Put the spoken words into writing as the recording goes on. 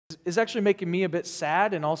is actually making me a bit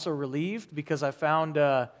sad and also relieved because I found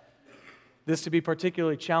this to be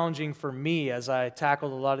particularly challenging for me as I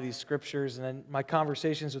tackled a lot of these scriptures and then my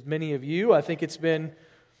conversations with many of you. I think it's been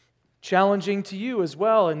challenging to you as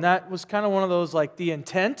well, and that was kind of one of those, like, the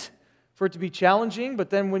intent for it to be challenging, but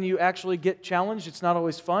then when you actually get challenged, it's not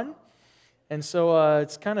always fun. And so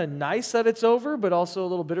it's kind of nice that it's over, but also a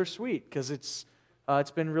little bittersweet because it's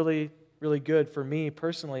been really, really good for me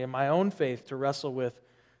personally in my own faith to wrestle with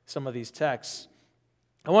some of these texts.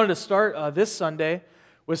 I wanted to start this Sunday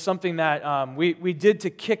with something that we did to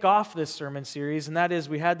kick off this sermon series, and that is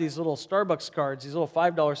we had these little Starbucks cards, these little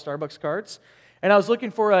 $5 Starbucks cards, and I was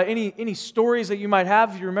looking for any stories that you might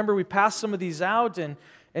have. If you remember, we passed some of these out and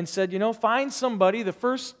said, find somebody. The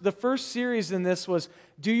first series in this was,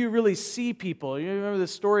 do you really see people? You remember the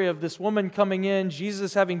story of this woman coming in,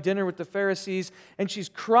 Jesus having dinner with the Pharisees, and she's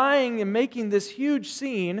crying and making this huge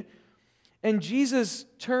scene, and Jesus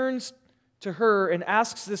turns to her and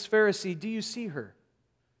asks this Pharisee, do you see her?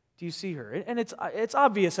 Do you see her? And it's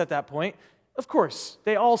obvious at that point. Of course,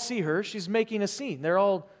 they all see her. She's making a scene. They're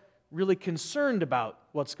all really concerned about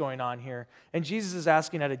what's going on here. And Jesus is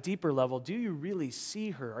asking at a deeper level, do you really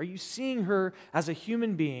see her? Are you seeing her as a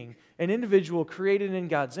human being, an individual created in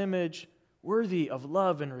God's image, worthy of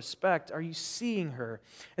love and respect? Are you seeing her?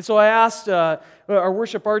 And so I asked, our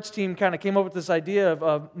worship arts team kind of came up with this idea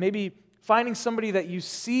of maybe finding somebody that you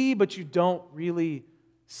see but you don't really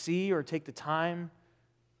see or take the time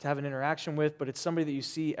to have an interaction with, but it's somebody that you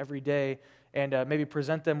see every day, and maybe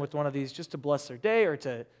present them with one of these just to bless their day or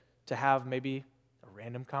to have maybe a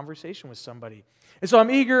random conversation with somebody. And so I'm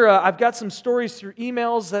eager. I've got some stories through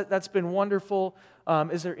emails that's been wonderful.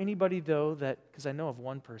 Is there anybody, though, because I know of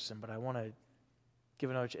one person, but I want to give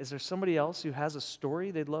another. Is there somebody else who has a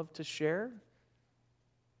story they'd love to share?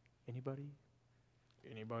 Anybody?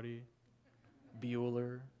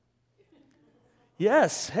 Bueller?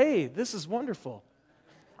 Yes. Hey, this is wonderful.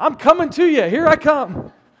 I'm coming to you. Here I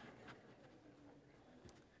come.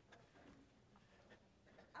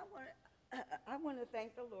 I want to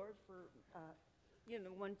thank the Lord for,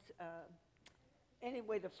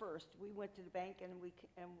 anyway, the first, we went to the bank and we're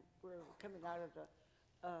coming out of the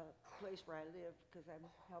place where I live because I'm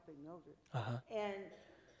helping Mildred. Uh-huh. And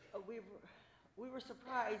we were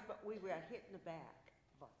surprised, but we got hit in the back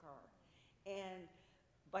of our car. And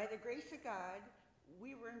by the grace of God,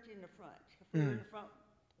 we weren't in the front. If we were in the front,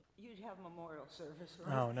 you'd have memorial service,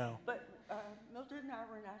 right? Oh, no. But Mildred and I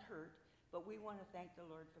were not hurt. But we want to thank the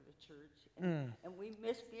Lord for the church, and we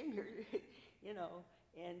miss being here,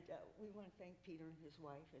 and we want to thank Peter and his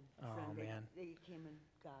wife and son. They came and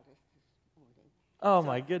got us this morning. Oh,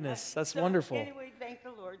 my goodness. That's wonderful. Anyway, thank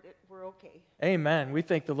the Lord that we're okay. Amen. We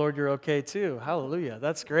thank the Lord you're okay, too. Hallelujah.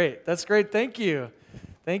 That's great. That's great. Thank you.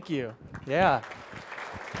 Thank you. Yeah.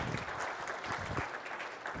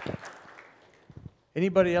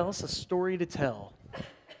 Anybody else? A story to tell?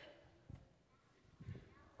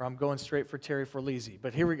 Or I'm going straight for Terry Forlisi,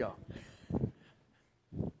 but here we go. Well,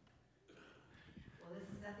 this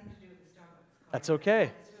has nothing to do with the Starbucks card. That's okay.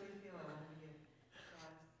 I just really feel I want to give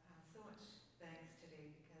God so much thanks today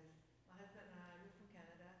because my husband and I, we're from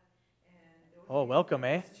Canada, and Oh, welcome,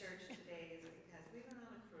 eh? This church today is because we went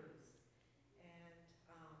on a cruise, and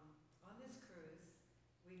on this cruise,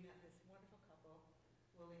 we met this wonderful couple,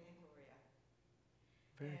 Willie and Gloria.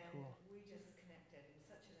 Very cool. We just connected in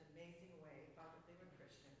such an amazing way. Thought that they were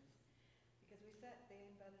Christians because they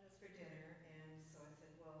invited us for dinner, and so I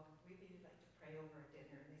said, well, we'd really like to pray over a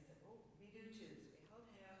dinner, and they said, oh, we do too. So we held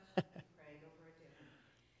hands and prayed over a dinner,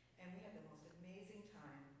 and we had the most amazing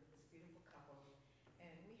time with this beautiful couple,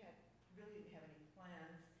 and we really didn't have any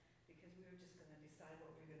plans because we were just going to decide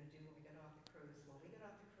what we were going to do when we got off the cruise. Well, we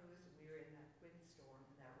got off the cruise, and we were in that windstorm,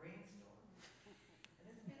 that rainstorm,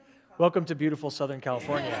 and this beautiful couple. Welcome to beautiful Southern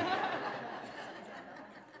California. I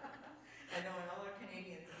know, and all our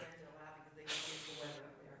Canadians and friends are laughing because they can see the weather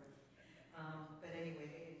up there. But anyway,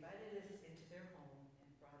 they invited us into their home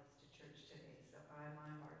and brought us to church today. So my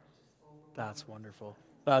heart is just overwhelmed. That's wonderful.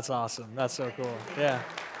 That's awesome. That's so cool. Yeah.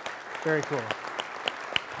 Very cool.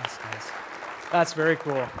 That's nice. That's very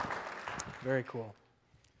cool. Very cool.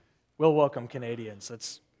 We'll welcome Canadians.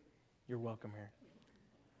 You're welcome here.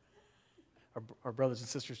 Our brothers and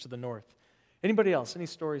sisters to the north. Anybody else? Any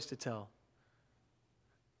stories to tell?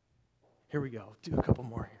 Here we go. Do a couple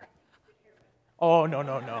more here. Oh,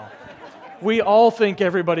 no. We all think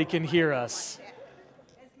everybody can hear us.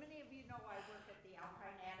 As many of you know, I work at the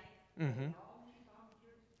Alpine Attic. Mm-hmm. All these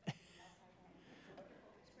volunteers at the Alpine Attic. It's a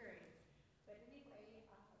wonderful experience. But anyway,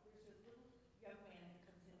 there's a little young man that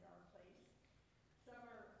comes into our place. Some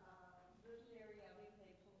are little Larry Ellie,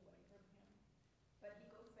 they pull away from him. But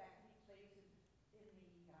he goes back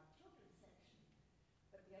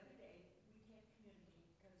the other day, we can't communicate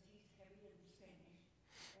because he's heavy in Spanish,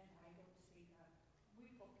 and I don't speak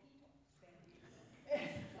muy poquito Spanish.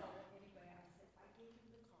 And so anyway, I said, I gave him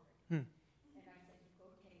the card, Hmm. and I said, you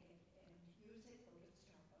go take it and use it, go to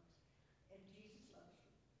Starbucks, and Jesus loves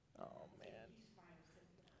you. Oh, man. He smiled, said,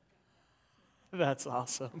 yeah, I got that. That's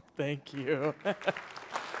awesome. Thank you.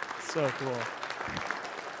 So cool.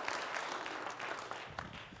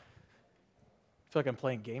 I feel like I'm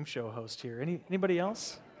playing game show host here. Anybody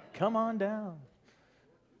else? Come on down.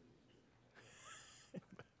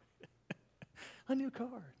 A new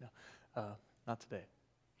car. No, not today.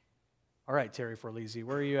 All right, Terry Forlisi,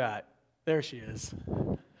 where are you at? There she is.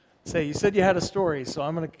 Say, you said you had a story, so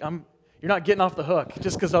you're not getting off the hook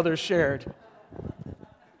just because others shared.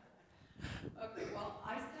 Okay, well,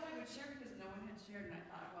 I said I would share because no one had shared, and I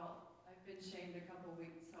thought, well, I've been shamed a couple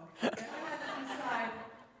weeks, so I had to decide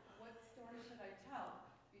what story should I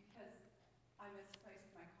tell because I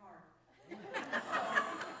misplaced my card. So,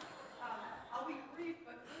 I'll be brief,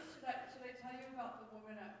 but first, should I tell you about the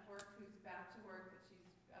woman at work who's back to work, but she's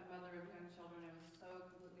a mother of young children and was so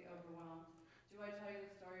completely overwhelmed? Do I tell you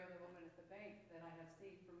the story of the woman at the bank that I have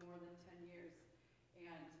seen for more than 10 years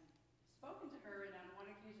and spoken to her, and on one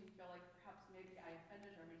occasion feel like perhaps maybe I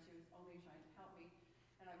offended her when she was only trying to help me,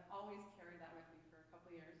 and I've always carried that with me for a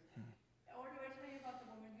couple years. Or do I tell you about the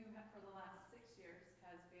woman who, for the last 6 years,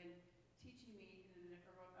 has been teaching me in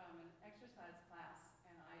an exercise class,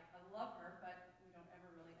 and I love her, but we don't ever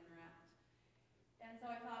really interact. And so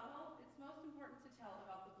I thought, well, it's most important to tell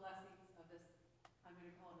about the blessings of this, I'm going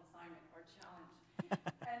to call it assignment or challenge.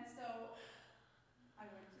 And so I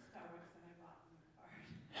went to Starbucks and I bought a new card.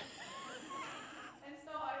 And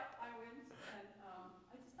so I went and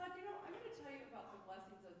I just thought, I'm going to tell you about the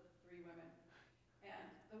blessings of 3 women. And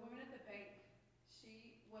the woman at the bank,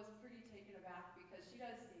 she was pretty taken aback because she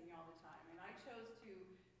does see me all the time. And I chose to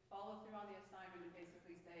follow through on the assignment and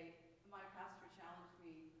basically say, my pastor challenged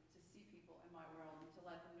me to see people in my world and to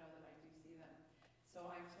let them know that I do see them. So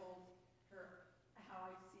I told her how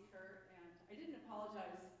I see her, and I didn't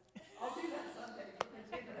apologize. I'll do that someday.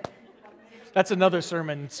 That's another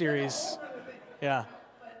sermon series. Yeah.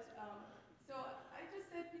 But so I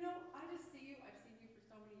just said, I just see you. I've seen you for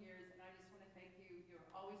so many years, and I just want to thank you. You're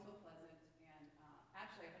always so pleasant. And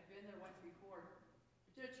actually, I had been there once before,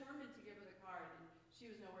 determined to give her the card, and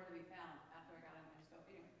she was nowhere to be found after I got in there. So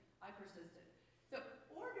anyway, I persisted. So,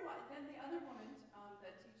 then the other woman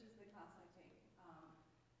that teaches the class I take,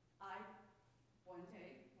 one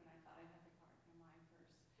day, when I thought I had the card in my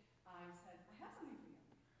purse, I said, I have something for you.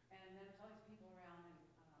 And then there's all these people around,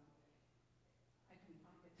 and I couldn't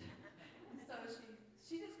find it. And so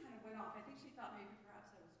she just kind of went off. I think she thought maybe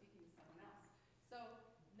perhaps I was speaking to someone else. So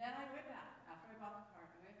then I went back, after I bought the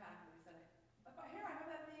card, I went back and I said, here, I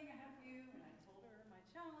have that thing, I have you, and I told her my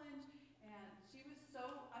challenge, and she was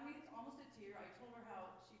so, it's almost a tear. I told her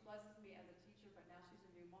how she blesses me as a teacher, but now she's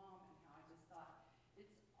a new mom, and how I just thought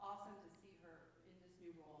it's awesome to see her in this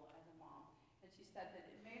new role as a mom. And she said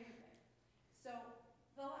that it made her think. So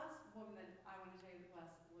the last woman that I want to tell you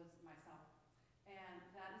blessed was myself. And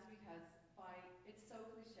that is because it's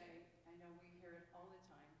so cliche, I know we hear it all the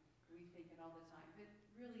time, we think it all the time, but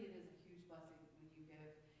really it is a huge blessing when you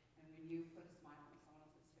give and when you put a smile on someone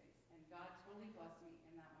else's face. And God totally blessed me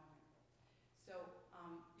in that moment. So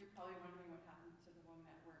you're probably wondering what happened to the woman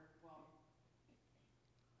at work. Well,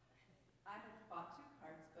 I had bought 2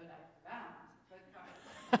 cards, but I found the card.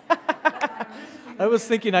 I was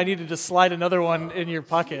thinking I needed to slide another one in your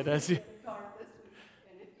pocket as you. Card this week,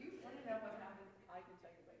 and if you want to know what happened, I can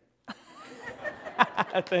tell you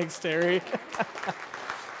later. Thanks, Terry.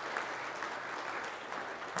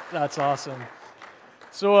 That's awesome.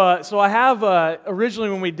 So I have, originally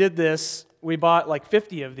when we did this, we bought like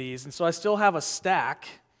 50 of these, and so I still have a stack.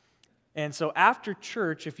 And so after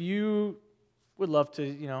church, if you would love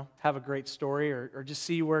to, have a great story or just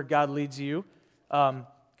see where God leads you, come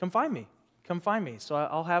find me. Come find me. So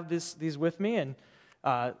I'll have these with me, and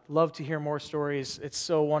love to hear more stories. It's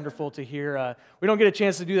so wonderful to hear. We don't get a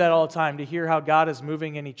chance to do that all the time, to hear how God is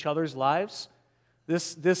moving in each other's lives.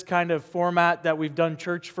 This kind of format that we've done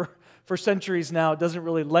church for centuries now doesn't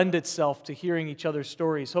really lend itself to hearing each other's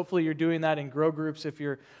stories. Hopefully you're doing that in grow groups if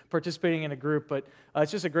you're participating in a group, but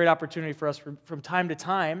it's just a great opportunity for us from time to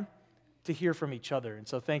time to hear from each other. And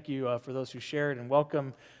so thank you for those who shared, and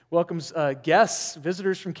welcomes guests,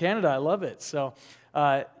 visitors from Canada. I love it. So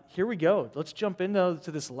here we go. Let's jump into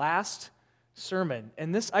this last sermon.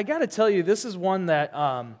 And this, I got to tell you, this is one that,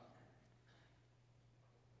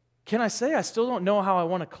 can I say I still don't know how I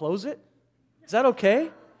want to close it? Is that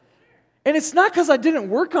okay? And it's not because I didn't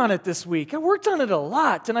work on it this week. I worked on it a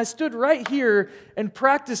lot, and I stood right here and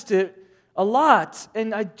practiced it a lot,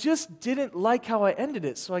 and I just didn't like how I ended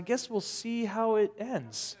it, so I guess we'll see how it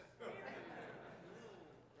ends.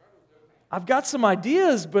 I've got some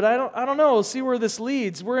ideas, but I don't know. We'll see where this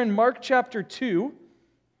leads. We're in Mark chapter 2,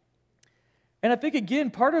 and I think,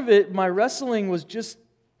 again, part of it, my wrestling was just,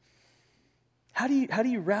 how do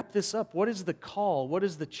you wrap this up? What is the call? What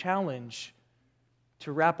is the challenge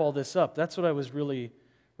to wrap all this up? That's what I was really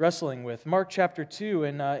wrestling with. Mark chapter 2,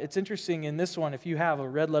 and it's interesting in this one, if you have a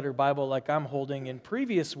red letter Bible like I'm holding, in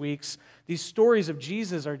previous weeks, these stories of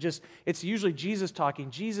Jesus are just, it's usually Jesus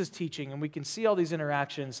talking, Jesus teaching, and we can see all these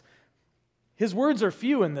interactions. His words are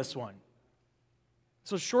few in this one.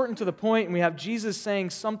 So short and to the point, and we have Jesus saying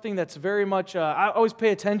something that's very much, I always pay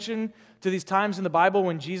attention to these times in the Bible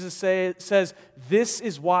when Jesus says, "This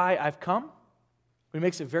is why I've come." He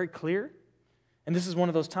makes it very clear. And this is one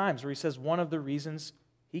of those times where he says one of the reasons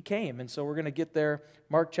he came. And so we're going to get there.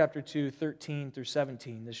 Mark chapter 2, 13 through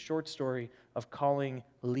 17, this short story of calling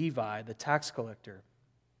Levi, the tax collector.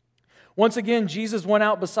 Once again, Jesus went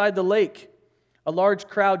out beside the lake. A large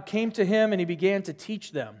crowd came to him, and he began to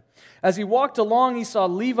teach them. As he walked along, he saw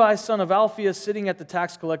Levi, son of Alphaeus, sitting at the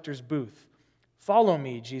tax collector's booth. "Follow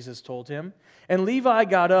me," Jesus told him. And Levi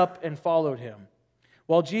got up and followed him.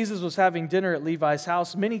 While Jesus was having dinner at Levi's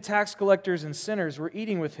house, many tax collectors and sinners were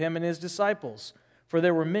eating with him and his disciples, for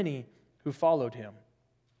there were many who followed him.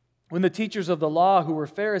 When the teachers of the law, who were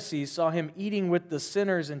Pharisees, saw him eating with the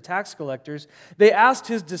sinners and tax collectors, they asked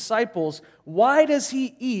his disciples, "Why does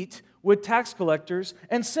he eat with tax collectors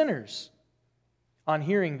and sinners?" On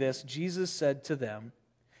hearing this, Jesus said to them,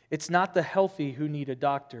 "It's not the healthy who need a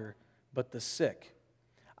doctor, but the sick.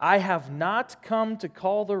 I have not come to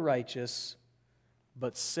call the righteous,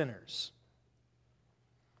 but sinners."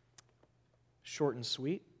 Short and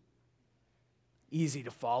sweet. Easy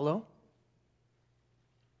to follow.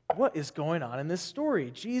 What is going on in this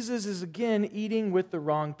story? Jesus is again eating with the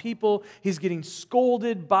wrong people. He's getting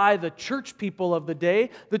scolded by the church people of the day.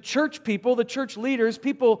 The church people, the church leaders,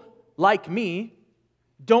 people like me,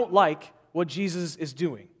 don't like what Jesus is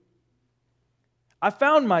doing. I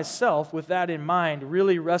found myself, with that in mind,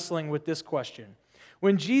 really wrestling with this question.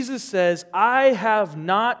 When Jesus says, "I have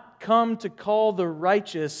not come to call the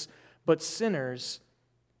righteous, but sinners,"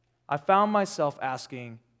 I found myself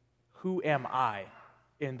asking, who am I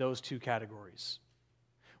in those two categories?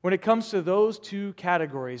 When it comes to those two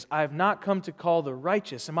categories, I have not come to call the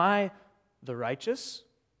righteous. Am I the righteous?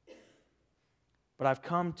 But I've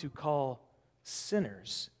come to call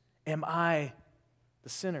sinners. Am I the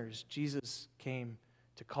sinners Jesus came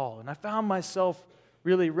to call? And I found myself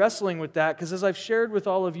really wrestling with that, because as I've shared with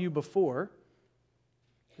all of you before,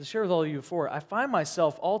 I find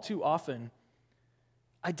myself all too often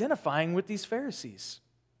identifying with these Pharisees.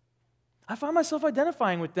 I find myself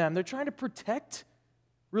identifying with them. They're trying to protect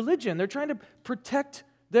religion. They're trying to protect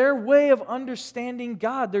their way of understanding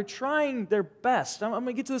God. They're trying their best. I'm going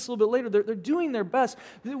to get to this a little bit later. They're doing their best.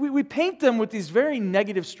 We paint them with these very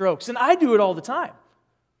negative strokes, and I do it all the time.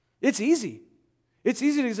 It's easy. It's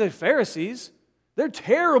easy to say, Pharisees, they're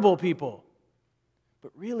terrible people.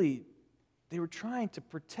 But really, they were trying to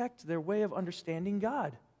protect their way of understanding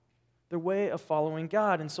God, their way of following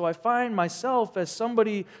God. And so I find myself as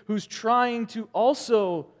somebody who's trying to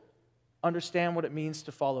also understand what it means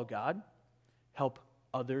to follow God, help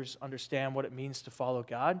others understand what it means to follow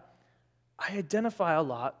God. I identify a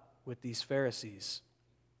lot with these Pharisees.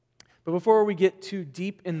 But before we get too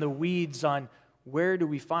deep in the weeds on where do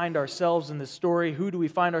we find ourselves in this story, who do we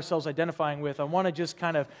find ourselves identifying with, I want to just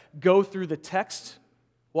kind of go through the text,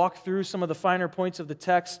 walk through some of the finer points of the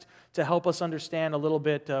text to help us understand a little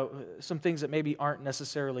bit some things that maybe aren't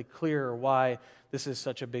necessarily clear or why this is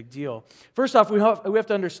such a big deal. First off, we have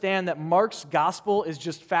to understand that Mark's gospel is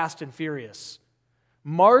just fast and furious.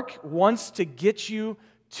 Mark wants to get you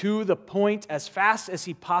to the point as fast as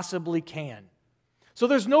he possibly can. So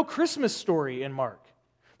there's no Christmas story in Mark.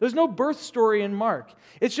 There's no birth story in Mark.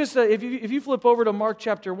 It's just, if you flip over to Mark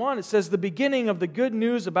chapter 1, it says the beginning of the good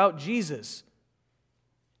news about Jesus.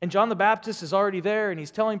 And John the Baptist is already there, and he's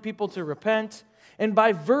telling people to repent. And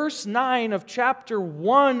by verse 9 of chapter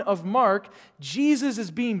 1 of Mark, Jesus is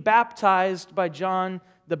being baptized by John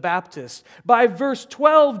the Baptist. By verse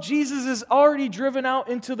 12, Jesus is already driven out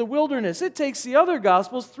into the wilderness. It takes the other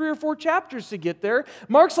Gospels 3 or 4 chapters to get there.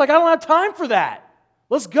 Mark's like, I don't have time for that.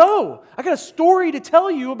 Let's go. I got a story to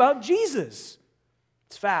tell you about Jesus.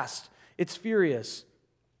 It's fast. It's furious.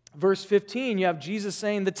 Verse 15, you have Jesus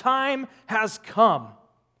saying, the time has come.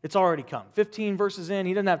 It's already come. 15 verses in,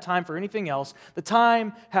 he doesn't have time for anything else. The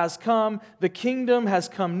time has come. The kingdom has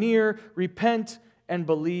come near. Repent and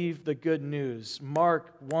believe the good news.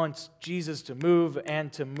 Mark wants Jesus to move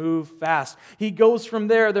and to move fast. He goes from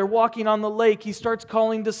there. They're walking on the lake. He starts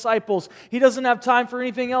calling disciples. He doesn't have time for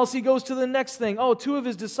anything else. He goes to the next thing. Oh, 2 of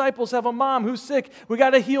his disciples have a mom who's sick. We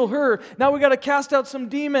got to heal her. Now we got to cast out some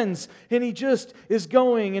demons. And he just is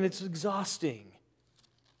going, and it's exhausting.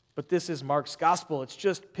 But this is Mark's gospel. It's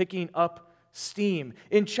just picking up steam.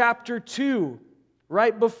 In chapter 2,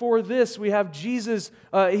 right before this, we have Jesus.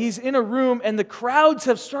 He's in a room, and the crowds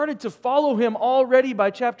have started to follow him already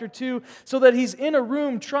by chapter 2, so that he's in a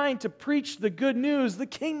room trying to preach the good news. The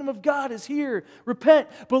kingdom of God is here. Repent,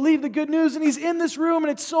 believe the good news. And he's in this room,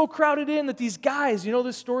 and it's so crowded in that these guys, you know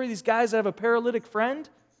this story, these guys that have a paralytic friend?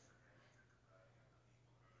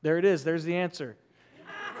 There it is. There's the answer.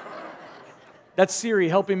 That's Siri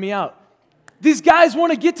helping me out. These guys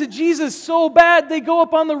want to get to Jesus so bad, they go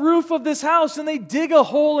up on the roof of this house and they dig a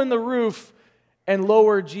hole in the roof and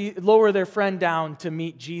lower their friend down to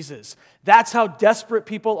meet Jesus. That's how desperate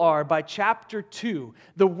people are. By chapter 2,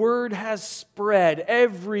 the word has spread.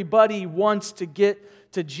 Everybody wants to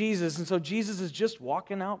get to Jesus. And so Jesus is just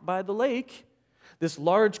walking out by the lake. This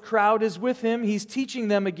large crowd is with him. He's teaching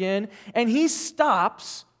them again. And he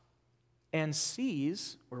stops and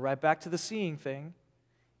sees, we're right back to the seeing thing,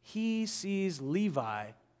 he sees Levi,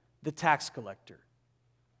 the tax collector.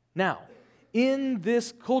 Now, in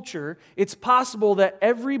this culture, it's possible that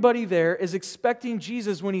everybody there is expecting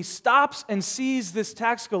Jesus, when he stops and sees this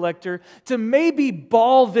tax collector, to maybe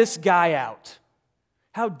bawl this guy out.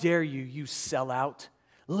 How dare you, you sellout?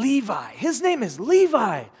 Levi, his name is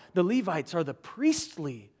Levi. The Levites are the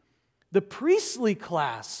priestly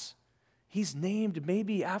class. He's named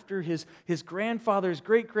maybe after his grandfather's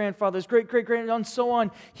great-grandfather's great-great-grand, and so on.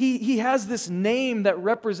 He has this name that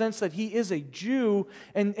represents that he is a Jew,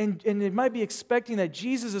 and it might be expecting that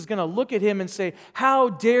Jesus is going to look at him and say, how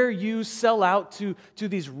dare you sell out to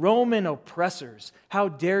these Roman oppressors? How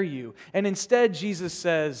dare you? And instead, Jesus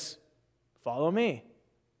says, follow me.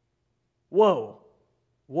 Whoa,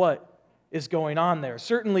 what is going on there?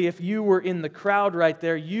 Certainly, if you were in the crowd right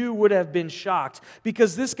there, you would have been shocked,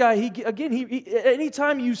 because this guy,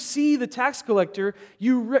 anytime you see the tax collector,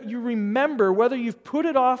 you remember, whether you've put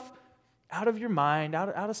it off out of your mind, out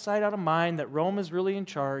of sight, out of mind, that Rome is really in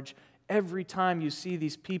charge. Every time you see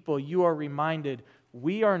these people, you are reminded,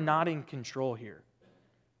 we are not in control here.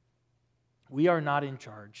 We are not in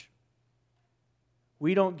charge.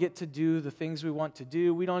 We don't get to do the things we want to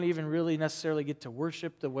do. We don't even really necessarily get to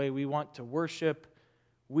worship the way we want to worship.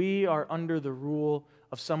 We are under the rule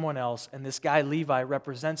of someone else, and this guy Levi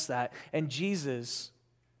represents that. And Jesus,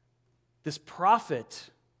 this prophet,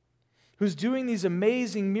 who's doing these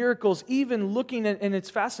amazing miracles, even looking at, and it's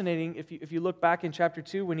fascinating, if you look back in chapter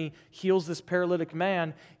 2, when he heals this paralytic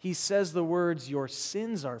man, he says the words, your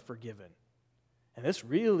sins are forgiven. And this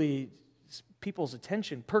really, people's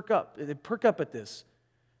attention perk up at this.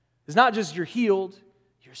 It's not just you're healed,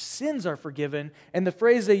 your sins are forgiven. And the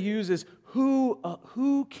phrase they use is,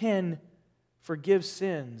 who can forgive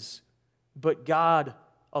sins but God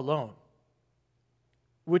alone?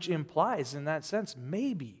 Which implies, in that sense,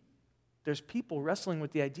 maybe there's people wrestling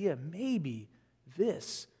with the idea, maybe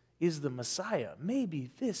this is the Messiah.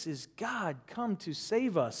 Maybe this is God come to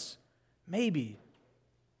save us. Maybe.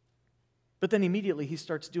 But then immediately he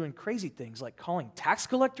starts doing crazy things like calling tax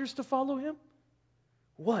collectors to follow him.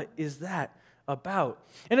 What is that about?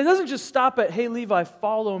 And it doesn't just stop at, hey, Levi,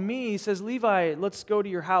 follow me. He says, Levi, let's go to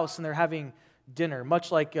your house, and they're having dinner,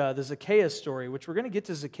 much like the Zacchaeus story, which we're going to get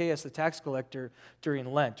to Zacchaeus, the tax collector, during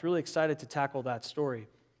Lent. Really excited to tackle that story.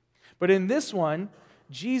 But in this one,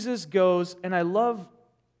 Jesus goes, and I don't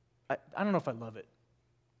know if I love it.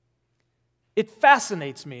 It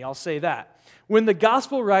fascinates me, I'll say that. When the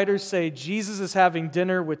gospel writers say Jesus is having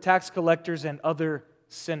dinner with tax collectors and other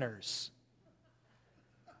sinners.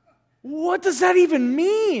 What does that even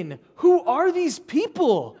mean? Who are these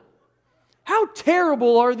people? How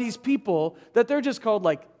terrible are these people that they're just called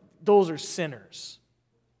like, those are sinners?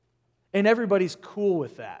 And everybody's cool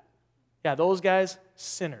with that. Yeah, those guys,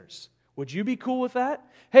 sinners. Would you be cool with that?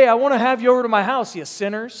 Hey, I want to have you over to my house, you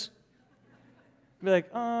sinners. Be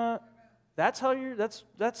like, that's how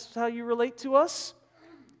you relate to us?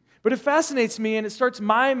 But it fascinates me, and it starts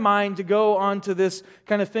my mind to go on to this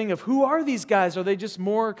kind of thing of, who are these guys? Are they just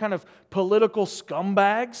more kind of political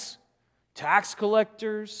scumbags? Tax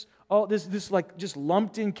collectors? all this like just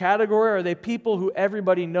lumped in category? Are they people who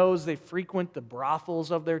everybody knows they frequent the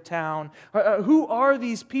brothels of their town? Who are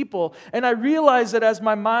these people? And I realize that as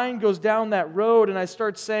my mind goes down that road and I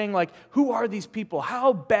start saying like, who are these people?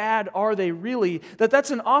 How bad are they really? That's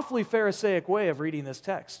an awfully Pharisaic way of reading this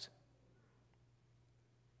text.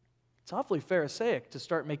 It's awfully Pharisaic to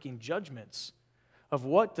start making judgments of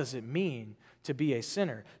what does it mean to be a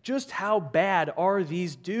sinner. Just how bad are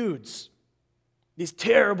these dudes? These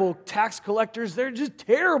terrible tax collectors, they're just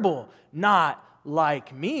terrible. Not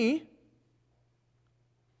like me.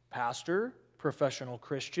 Pastor, professional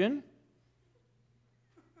Christian.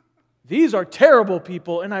 These are terrible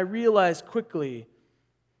people, and I realized quickly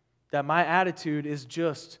that my attitude is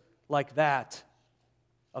just like that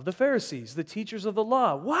of the Pharisees, the teachers of the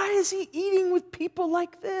law. Why is he eating with people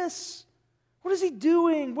like this? What is he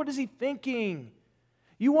doing? What is he thinking?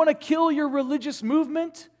 You want to kill your religious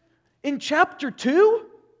movement? In chapter 2,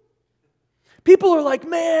 people are like,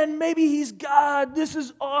 man, maybe he's God. This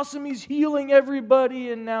is awesome. He's healing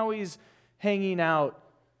everybody, and now he's hanging out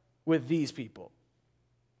with these people.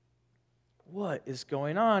 What is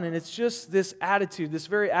going on? And it's just this attitude, this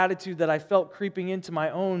very attitude that I felt creeping into my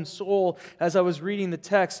own soul as I was reading the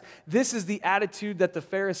text. This is the attitude that the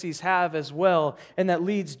Pharisees have as well, and that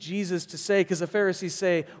leads Jesus to say, because the Pharisees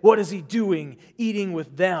say, what is he doing eating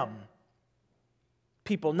with them?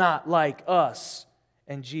 People not like us.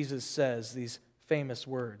 And Jesus says these famous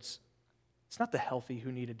words. It's not the healthy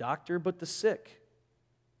who need a doctor, but the sick.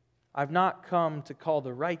 I've not come to call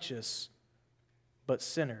the righteous, but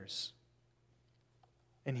sinners.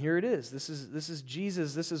 And here it is. This is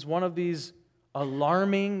Jesus. This is one of these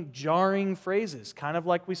alarming, jarring phrases, kind of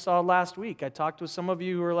like we saw last week. I talked with some of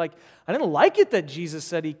you who were like, I didn't like it that Jesus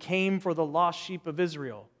said he came for the lost sheep of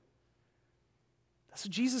Israel. That's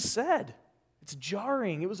what Jesus said. It's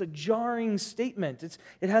jarring. It was a jarring statement.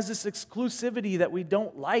 It has this exclusivity that we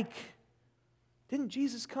don't like. Didn't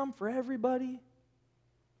Jesus come for everybody?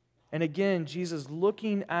 And again, Jesus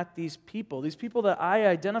looking at these people that I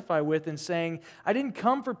identify with, and saying, I didn't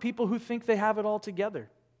come for people who think they have it all together.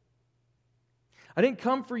 I didn't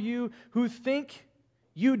come for you who think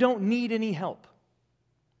you don't need any help.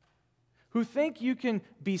 Who think you can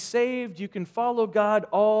be saved, you can follow God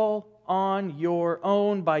all on your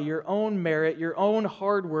own, by your own merit, your own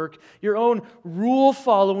hard work, your own rule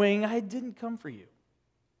following. I didn't come for you.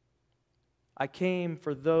 I came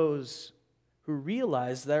for those who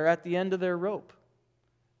realize they're at the end of their rope.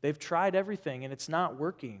 They've tried everything and it's not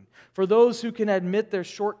working. For those who can admit their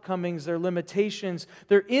shortcomings, their limitations,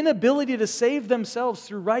 their inability to save themselves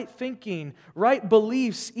through right thinking, right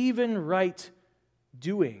beliefs, even right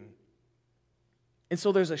doing. And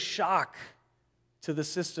so there's a shock to the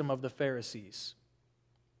system of the Pharisees.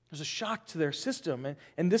 There's a shock to their system.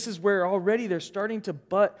 And this is where already they're starting to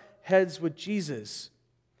butt heads with Jesus.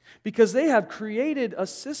 Because they have created a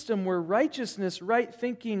system where righteousness, right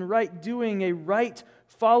thinking, right doing, a right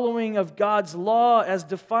following of God's law as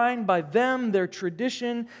defined by them, their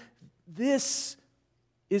tradition, this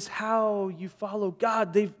is how you follow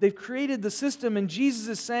God. They've created the system, and Jesus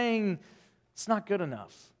is saying it's not good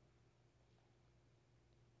enough.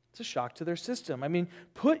 It's a shock to their system. I mean,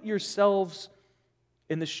 put yourselves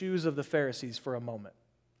in the shoes of the Pharisees for a moment.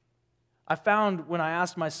 I found when I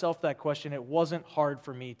asked myself that question, it wasn't hard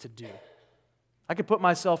for me to do. I could put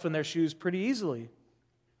myself in their shoes pretty easily.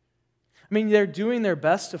 I mean, they're doing their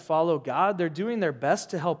best to follow God. They're doing their best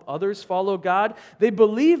to help others follow God. They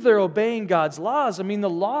believe they're obeying God's laws. I mean, the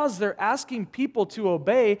laws they're asking people to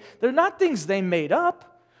obey, they're not things they made up.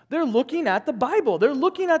 They're looking at the Bible. They're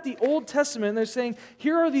looking at the Old Testament, and they're saying,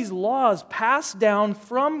 here are these laws passed down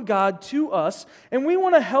from God to us, and we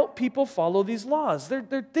want to help people follow these laws.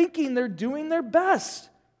 They're thinking they're doing their best.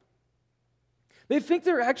 They think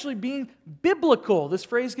they're actually being biblical. This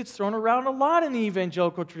phrase gets thrown around a lot in the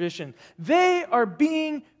evangelical tradition. They are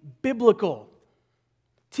being biblical,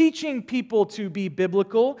 teaching people to be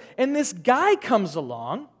biblical, and this guy comes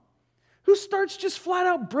along who starts just flat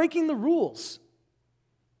out breaking the rules.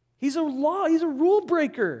 He's a rule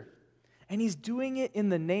breaker, and he's doing it in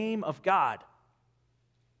the name of God.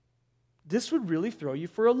 This would really throw you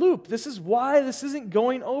for a loop. This is why this isn't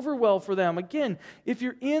going over well for them. Again, if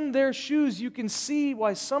you're in their shoes, you can see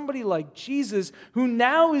why somebody like Jesus, who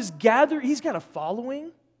now is gathered, he's got a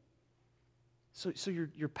following. So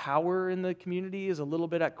your power in the community is a little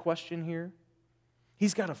bit at question here.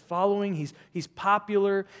 He's got a following. He's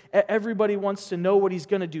popular. Everybody wants to know what he's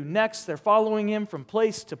going to do next. They're following him from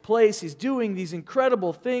place to place. He's doing these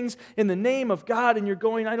incredible things in the name of God, and you're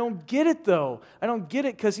going, I don't get it, though. I don't get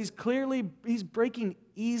it because he's breaking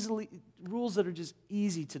easily rules that are just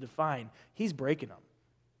easy to define. He's breaking them.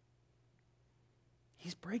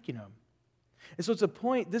 He's breaking them. And so it's a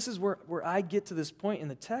point, this is where I get to this point in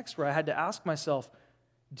the text where I had to ask myself,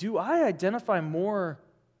 do I identify more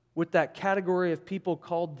with that category of people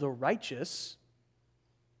called the righteous,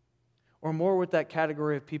 or more with that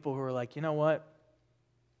category of people who are like, you know what?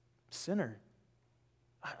 Sinner.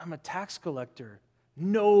 I'm a tax collector.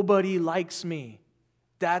 Nobody likes me.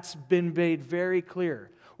 That's been made very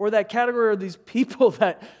clear. Or that category of these people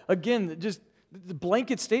that, again, just the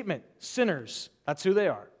blanket statement, sinners. That's who they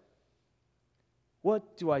are.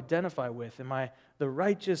 What do I identify with? Am I the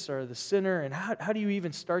righteous or the sinner? And how do you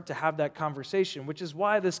even start to have that conversation? Which is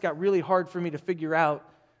why this got really hard for me to figure out,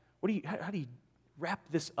 how do you wrap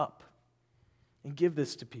this up and give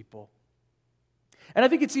this to people? And I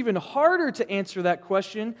think it's even harder to answer that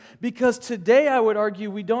question because today I would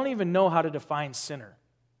argue we don't even know how to define sinner.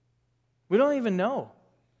 We don't even know.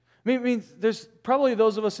 I mean, there's probably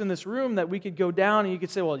those of us in this room that we could go down and you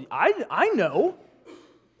could say, well, I know.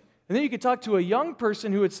 And then you could talk to a young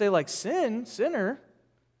person who would say, like, sinner,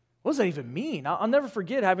 what does that even mean? I'll never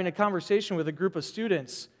forget having a conversation with a group of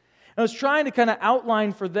students. And I was trying to kind of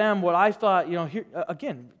outline for them what I thought, here,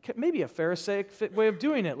 again, maybe a Pharisaic way of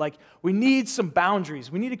doing it. Like, we need some boundaries.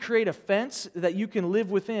 We need to create a fence that you can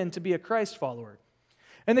live within to be a Christ follower.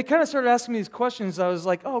 And they kind of started asking me these questions. I was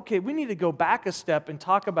like, okay, we need to go back a step and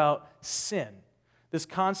talk about sin, this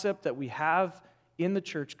concept that we have in the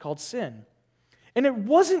church called sin. And it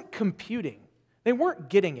wasn't computing. They weren't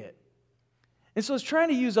getting it. And so I was trying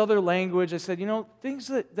to use other language. I said, things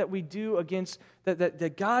that we do against,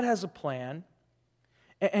 that God has a plan,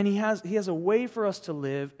 and He has a way for us to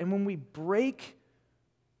live, and when we break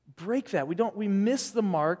that, we miss the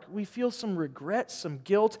mark, we feel some regret, some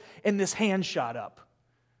guilt, and this hand shot up.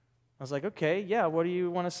 I was like, okay, yeah, what do you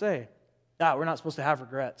want to say? We're not supposed to have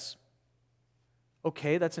regrets.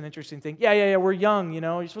 Okay, that's an interesting thing. Yeah, we're young,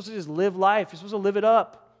 You're supposed to just live life. You're supposed to live it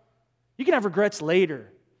up. You can have regrets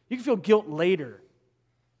later. You can feel guilt later.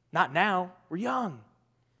 Not now. We're young.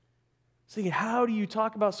 So thinking, how do you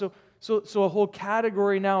talk about so a whole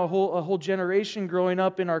category now, a whole generation growing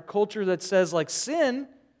up in our culture that says, like, sin,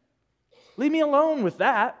 leave me alone with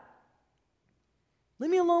that. Leave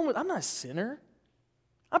me alone with, I'm not a sinner.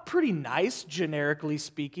 I'm pretty nice, generically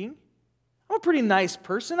speaking. I'm a pretty nice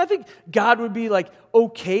person. I think God would be like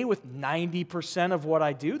okay with 90% of what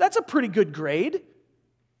I do. That's a pretty good grade.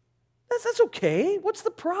 That's okay. What's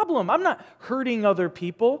the problem? I'm not hurting other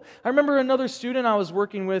people. I remember another student I was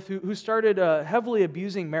working with who started heavily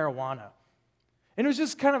abusing marijuana. And it was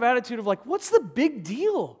just kind of attitude of like, what's the big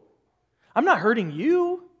deal? I'm not hurting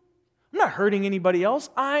you. I'm not hurting anybody else.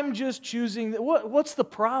 I'm just choosing. What's the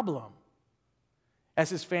problem? As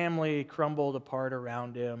his family crumbled apart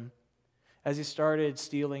around him, as he started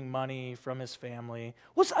stealing money from his family.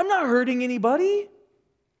 I'm not hurting anybody.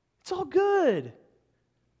 It's all good.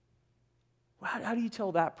 How do you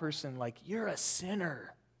tell that person, like, you're a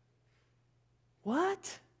sinner?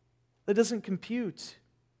 What? That doesn't compute.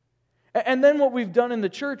 And then what we've done in the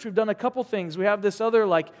church, we've done a couple things. We have this other,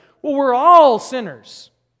 like, well, we're all sinners.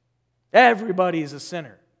 Everybody's a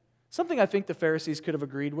sinner. Something I think the Pharisees could have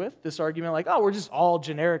agreed with, this argument like, we're just all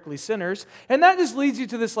generically sinners. And that just leads you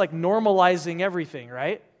to this like normalizing everything,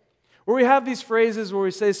 right? Where we have these phrases where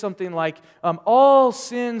we say something like, all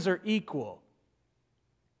sins are equal.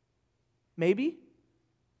 Maybe?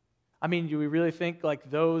 I mean, do we really think like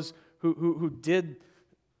those who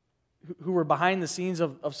were behind the scenes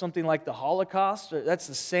of something like the Holocaust, that's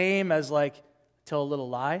the same as like tell a little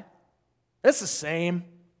lie? That's the same.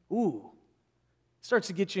 Ooh. Starts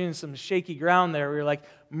to get you in some shaky ground there where you're like,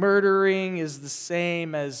 murdering is the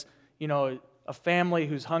same as, a family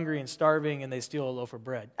who's hungry and starving and they steal a loaf of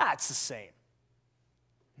bread. It's the same.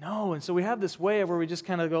 No, and so we have this way where we just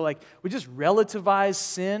kind of go like, we just relativize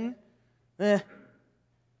sin. And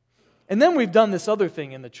then we've done this other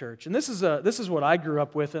thing in the church. And this is what I grew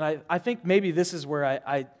up with, and I think maybe this is where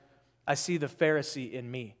I see the Pharisee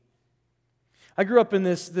in me. I grew up in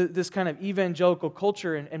this kind of evangelical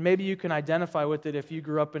culture, and maybe you can identify with it if you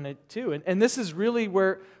grew up in it too. And this is really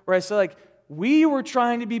where I say, like, we were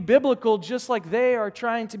trying to be biblical just like they are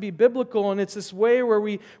trying to be biblical, and it's this way where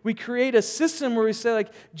we create a system where we say,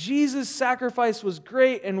 like, Jesus' sacrifice was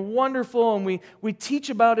great and wonderful, and we teach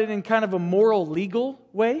about it in kind of a moral, legal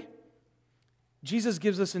way. Jesus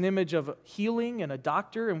gives us an image of healing and a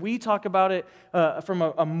doctor, and we talk about it from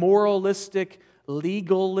a moralistic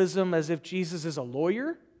legalism as if Jesus is a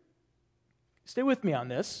lawyer. Stay with me on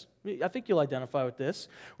this. I think you'll identify with this.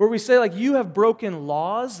 Where we say, like, you have broken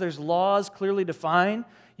laws. There's laws clearly defined.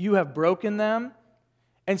 You have broken them.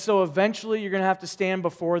 And so eventually you're going to have to stand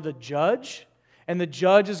before the judge. And the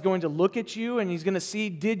judge is going to look at you and he's going to see,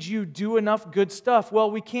 did you do enough good stuff?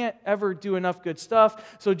 Well, we can't ever do enough good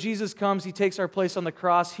stuff. So Jesus comes, he takes our place on the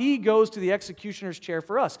cross. He goes to the executioner's chair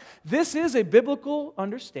for us. This is a biblical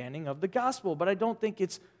understanding of the gospel, but I don't think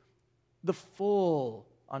it's the full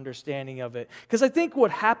understanding of it. Because I think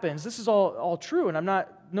what happens, this is all true, and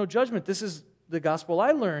no judgment. This is the gospel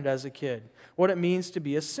I learned as a kid, what it means to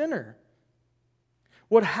be a sinner.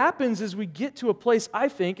 What happens is we get to a place, I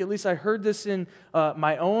think, at least I heard this in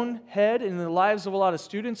my own head and in the lives of a lot of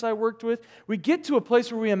students I worked with, we get to a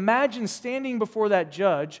place where we imagine standing before that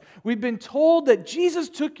judge. We've been told that Jesus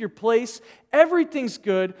took your place, everything's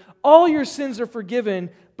good, all your sins are forgiven,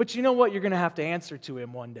 but you know what? You're going to have to answer to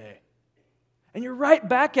him one day. And you're right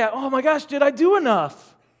back at, oh my gosh, did I do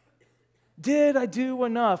enough? Did I do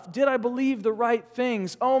enough? Did I believe the right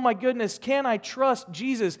things? Oh my goodness, can I trust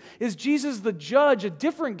Jesus? Is Jesus the judge a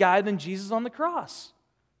different guy than Jesus on the cross?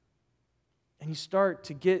 And you start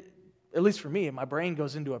to get, at least for me, my brain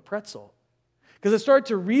goes into a pretzel. Because I start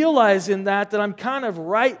to realize in that I'm kind of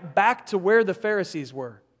right back to where the Pharisees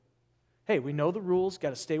were. Hey, we know the rules,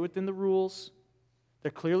 got to stay within the rules. They're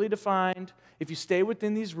clearly defined. If you stay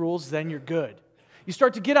within these rules, then you're good. You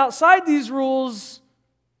start to get outside these rules,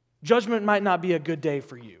 judgment might not be a good day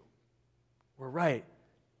for you. We're right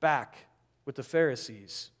back with the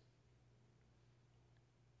Pharisees.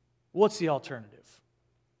 What's the alternative?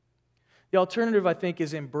 The alternative, I think,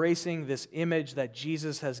 is embracing this image that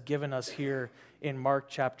Jesus has given us here in Mark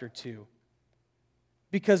chapter 2.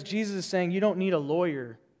 Because Jesus is saying you don't need a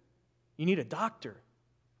lawyer, you need a doctor.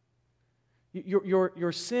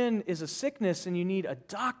 Your sin is a sickness and you need a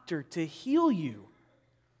doctor to heal you.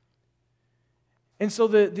 And so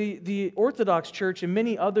the Orthodox Church and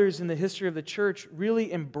many others in the history of the church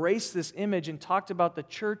really embraced this image and talked about the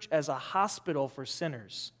church as a hospital for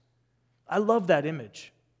sinners. I love that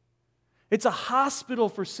image. It's a hospital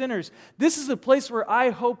for sinners. This is a place where I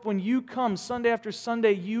hope when you come Sunday after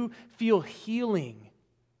Sunday, you feel healing.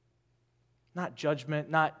 Not judgment,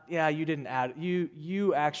 you didn't add,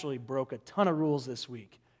 you actually broke a ton of rules this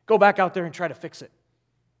week. Go back out there and try to fix it.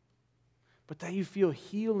 But that you feel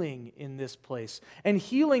healing in this place. And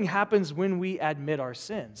healing happens when we admit our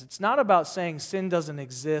sins. It's not about saying sin doesn't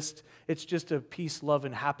exist, it's just a peace, love,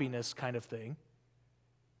 and happiness kind of thing.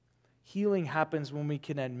 Healing happens when we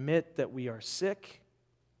can admit that we are sick,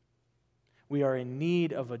 we are in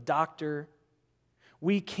need of a doctor,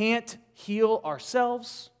 we can't heal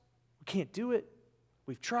ourselves. We can't do it.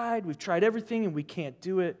 We've tried everything, and we can't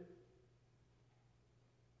do it.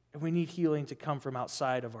 And we need healing to come from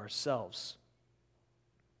outside of ourselves.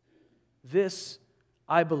 This,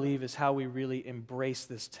 I believe, is how we really embrace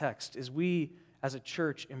this text, is we, as a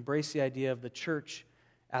church, embrace the idea of the church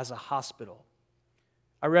as a hospital.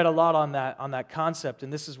 I read a lot on that concept,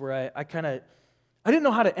 and this is where I didn't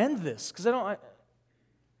know how to end this, because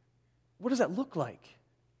what does that look like?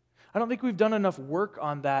 I don't think we've done enough work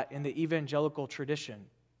on that in the evangelical tradition.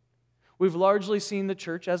 We've largely seen the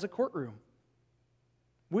church as a courtroom.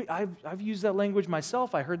 I've used that language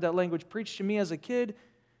myself. I heard that language preached to me as a kid.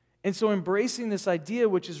 And so embracing this idea,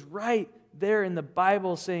 which is right there in the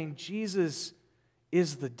Bible, saying Jesus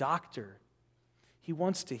is the doctor. He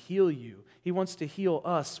wants to heal you. He wants to heal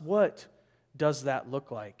us. What does that look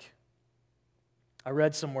like? I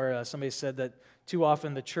read somewhere, somebody said that too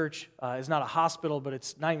often the church is not a hospital, but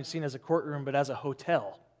it's not even seen as a courtroom, but as a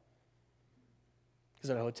hotel. Because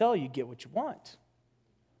at a hotel, you get what you want.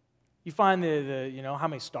 You find how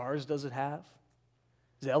many stars does it have?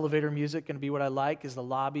 Is the elevator music going to be what I like? Is the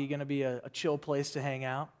lobby going to be a chill place to hang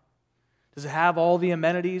out? Does it have all the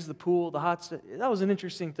amenities, the pool, the hot stuff? That was an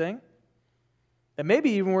interesting thing. And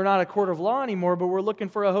maybe even we're not a court of law anymore, but we're looking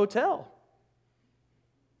for a hotel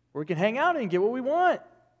where we can hang out and get what we want.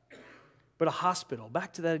 But a hospital,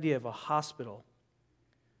 back to that idea of a hospital.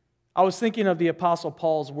 I was thinking of the Apostle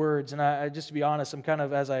Paul's words, and I just to be honest, I'm kind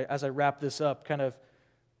of, as I wrap this up,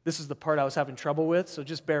 this is the part I was having trouble with, so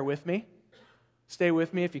just bear with me. Stay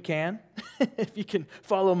with me if you can. If you can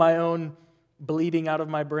follow my own bleeding out of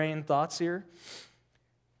my brain thoughts here.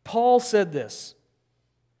 Paul said this,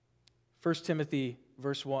 1 Timothy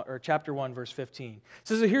chapter 1, verse 15. It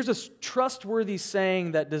says, here's a trustworthy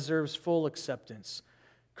saying that deserves full acceptance.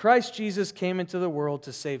 Christ Jesus came into the world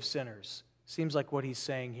to save sinners. Seems like what he's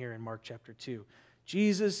saying here in Mark chapter 2.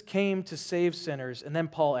 Jesus came to save sinners, and then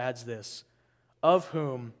Paul adds this, of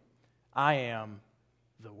whom I am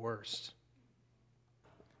the worst.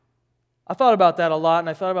 I thought about that a lot, and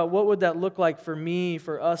I thought about what would that look like for me,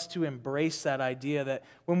 for us to embrace that idea that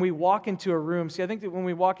when we walk into a room, I think that when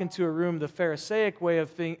we walk into a room, the Pharisaic way of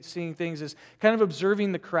seeing things is kind of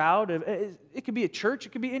observing the crowd. It could be a church,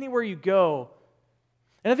 it could be anywhere you go.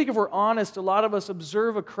 And I think if we're honest, a lot of us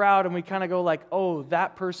observe a crowd and we kind of go like, oh,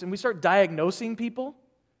 that person. We start diagnosing people.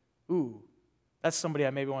 Ooh, that's somebody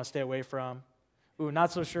I maybe want to stay away from. Ooh,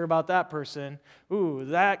 not so sure about that person. Ooh,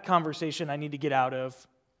 that conversation I need to get out of.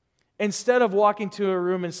 Instead of walking to a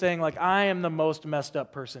room and saying like, I am the most messed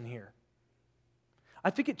up person here. I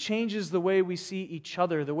think it changes the way we see each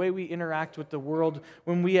other, the way we interact with the world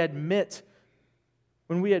when we admit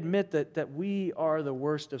that we are the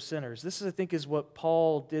worst of sinners. This, I think, is what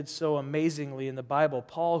Paul did so amazingly in the Bible.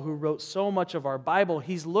 Paul, who wrote so much of our Bible,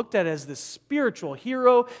 he's looked at as this spiritual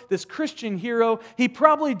hero, this Christian hero. He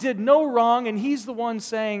probably did no wrong, and he's the one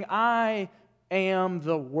saying, I am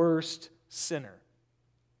the worst sinner.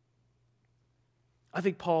 I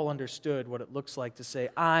think Paul understood what it looks like to say,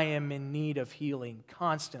 I am in need of healing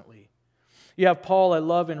constantly. You have Paul, I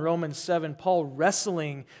love in Romans 7, Paul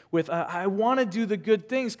wrestling with, I want to do the good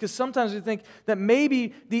things, because sometimes we think that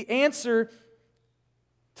maybe the answer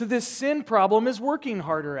to this sin problem is working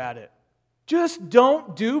harder at it. Just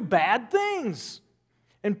don't do bad things.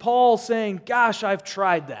 And Paul saying, gosh, I've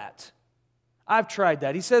tried that. I've tried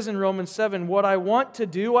that. He says in Romans 7, what I want to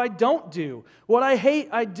do, I don't do. What I hate,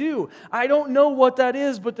 I do. I don't know what that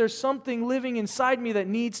is, but there's something living inside me that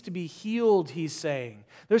needs to be healed, he's saying.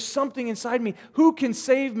 There's something inside me. Who can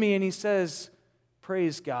save me? And he says,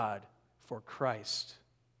 praise God for Christ,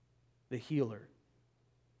 the healer.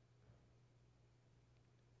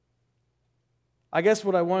 I guess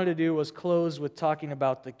what I wanted to do was close with talking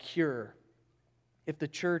about the cure. If the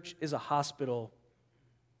church is a hospital,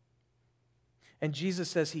 and Jesus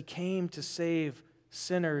says he came to save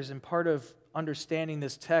sinners, and part of understanding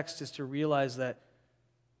this text is to realize that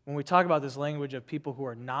when we talk about this language of people who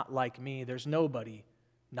are not like me, there's nobody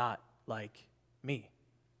not like me.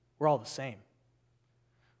 We're all the same.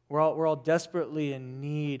 We're all desperately in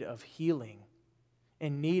need of healing,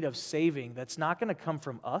 in need of saving that's not going to come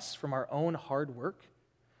from us, from our own hard work,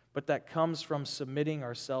 but that comes from submitting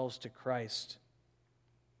ourselves to Christ.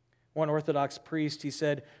 One Orthodox priest, he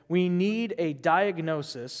said, we need a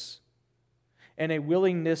diagnosis and a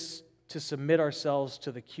willingness to submit ourselves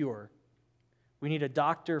to the cure. We need a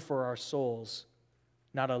doctor for our souls,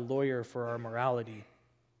 not a lawyer for our morality.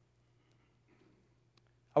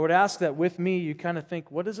 I would ask that with me, you kind of think,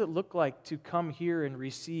 what does it look like to come here and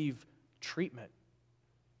receive treatment?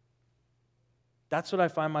 That's what I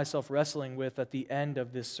find myself wrestling with at the end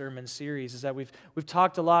of this sermon series, is that we've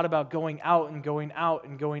talked a lot about going out and going out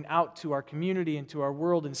and going out to our community and to our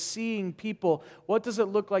world and seeing people. What does it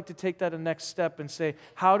look like to take that a next step and say,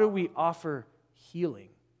 how do we offer healing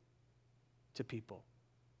to people?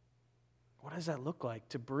 What does that look like?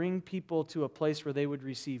 To bring people to a place where they would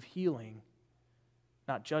receive healing,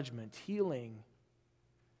 not judgment, healing,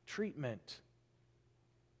 treatment,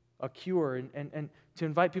 a cure, and to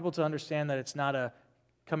invite people to understand that it's not a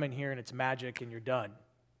come in here and it's magic and you're done.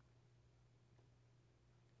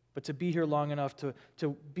 But to be here long enough,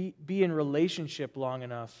 to be in relationship long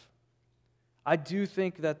enough. I do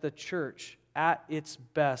think that the church, at its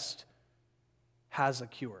best, has a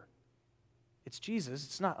cure. It's Jesus,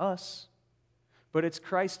 it's not us, but it's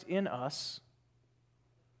Christ in us,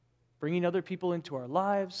 bringing other people into our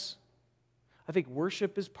lives. I think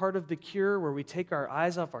worship is part of the cure, where we take our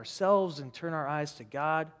eyes off ourselves and turn our eyes to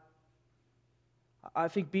God. I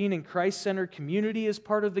think being in Christ-centered community is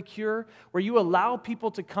part of the cure, where you allow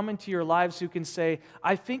people to come into your lives who can say,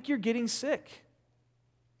 I think you're getting sick.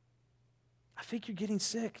 I think you're getting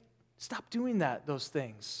sick. Stop doing those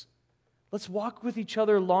things. Let's walk with each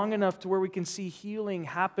other long enough to where we can see healing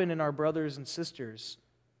happen in our brothers and sisters.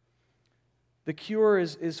 The cure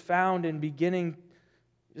is found in beginning.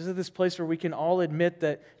 This is this place where we can all admit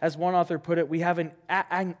that, as one author put it, we have an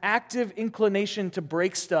active inclination to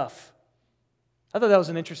break stuff. I thought that was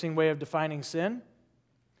an interesting way of defining sin.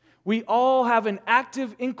 We all have an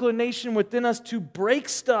active inclination within us to break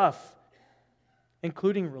stuff,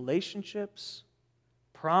 including relationships,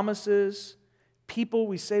 promises, people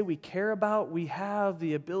we say we care about. We have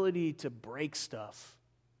the ability to break stuff.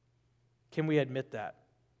 Can we admit that?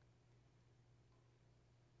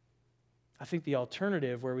 I think the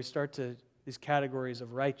alternative, where we start to these categories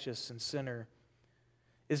of righteous and sinner,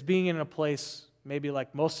 is being in a place maybe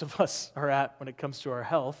like most of us are at when it comes to our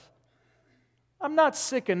health. I'm not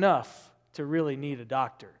sick enough to really need a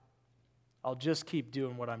doctor. I'll just keep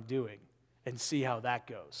doing what I'm doing and see how that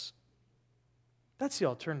goes. That's the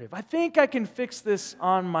alternative. I think I can fix this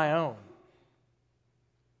on my own.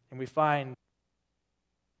 And we find